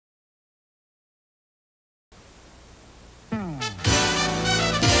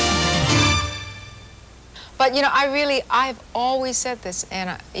But, you know, I've always said this,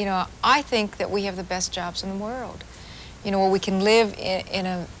 and, you know, I think that we have the best jobs in the world. You know, where we can live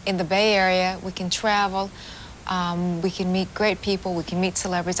in the Bay Area, we can travel, we can meet great people, we can meet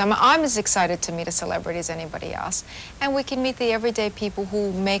celebrities. I'm as excited to meet a celebrity as anybody else. And we can meet the everyday people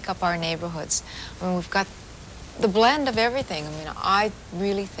who make up our neighborhoods. I mean, we've got the blend of everything. I mean, I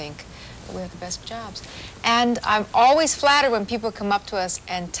really think that we have the best jobs. And I'm always flattered when people come up to us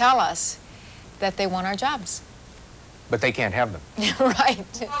and tell us that they want our jobs. But they can't have them. Right.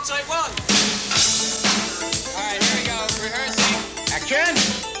 On site one. All right, here we go. Rehearsing. Action.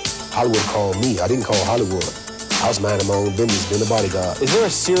 Hollywood called me. I didn't call Hollywood. I was minding my own business, being a bodyguard. Is there a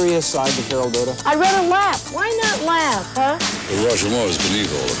serious side to Carol Dota? I'd rather laugh. Why not laugh, huh? Well, Roger Moore is beneath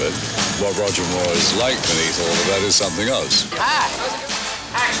all of it. What Roger Moore is like beneath all of that is something else.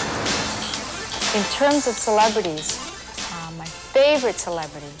 Action. In terms of celebrities, my favorite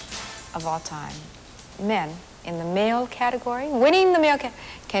celebrity of all time, men, in the male category, winning the male category,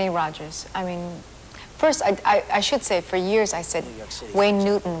 Kenny Rogers. I mean, first, I should say, for years I said Wayne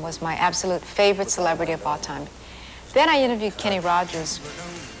Newton was my absolute favorite celebrity of all time. Then I interviewed Kenny Rogers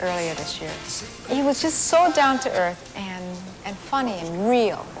earlier this year. He was just so down to earth and funny and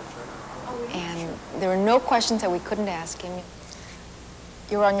real. And there were no questions that we couldn't ask him.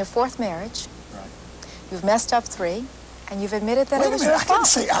 You're on your 4th marriage. Right. You've messed up 3. And you've admitted that it was your fault. I didn't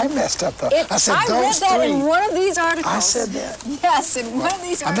say I messed up, though. I said those 3. I read that in one of these articles. I said that. Yes, in one of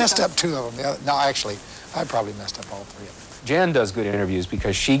these articles. I messed up 2 of them. No, actually, I probably messed up all 3 of them. Jan does good interviews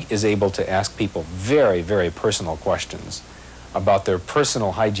because she is able to ask people very, very personal questions about their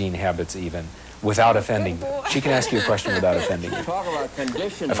personal hygiene habits even, without offending them. She can ask you a question without offending you. Talk about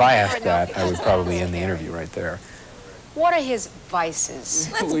conditioning. If I asked that, I would probably end the interview right there. What are his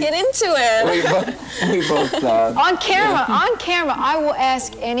vices? Let's get into it. We both On camera, I will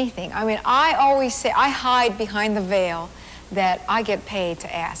ask anything. I mean, I always say, I hide behind the veil that I get paid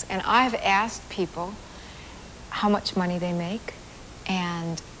to ask. And I've asked people how much money they make,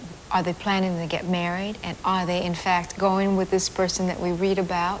 and are they planning to get married, and are they, in fact, going with this person that we read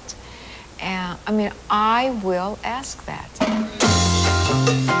about? And, I mean, I will ask that.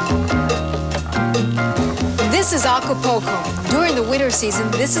 This is Acapulco. During the winter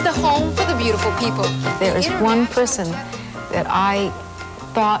season, this is the home for the beautiful people. There is one person that I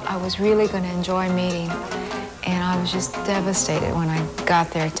thought I was really going to enjoy meeting, and I was just devastated when I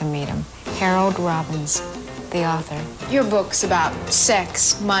got there to meet him. Harold Robbins, the author. Your book's about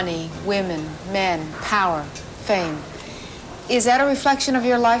sex, money, women, men, power, fame. Is that a reflection of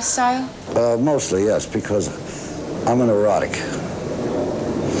your lifestyle? Mostly, yes, because I'm an erotic.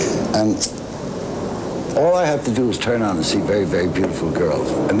 And all I have to do is turn on and see very, very beautiful girls.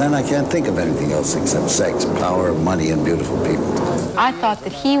 And then I can't think of anything else except sex, power, money, and beautiful people. I thought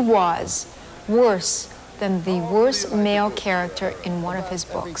that he was worse than the worst male character in one of his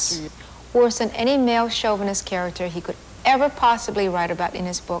books. Worse than any male chauvinist character he could ever possibly write about in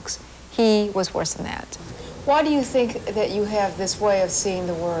his books. He was worse than that. Why do you think that you have this way of seeing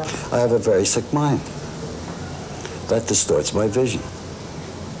the world? I have a very sick mind. That distorts my vision.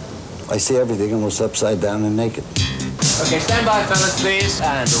 I see everything almost upside down and naked. Okay, stand by, fellas, please,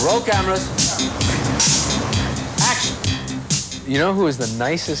 and roll cameras. Action. You know who is the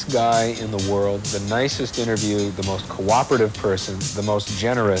nicest guy in the world, the nicest interview, the most cooperative person, the most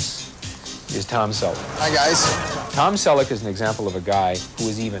generous, is Tom Selleck. Hi, guys. Tom Selleck is an example of a guy who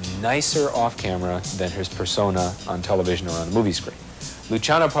is even nicer off camera than his persona on television or on the movie screen.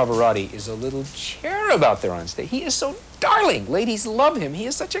 Luciano Pavarotti is a little cherub out there on stage. He is so darling. Ladies love him. He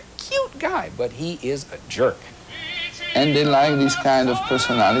is such a cute guy, but he is a jerk. And they like this kind of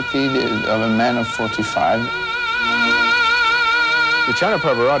personality of a man of 45. Luciano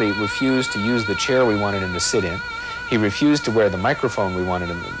Pavarotti refused to use the chair we wanted him to sit in. He refused to wear the microphone we wanted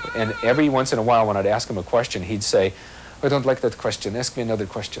him to. And every once in a while when I'd ask him a question, he'd say, I don't like that question. Ask me another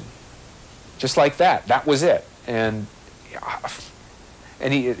question. Just like that. That was it. And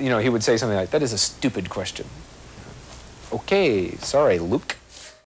he, you know, he would say something like, that is a stupid question. Okay, sorry, Luke.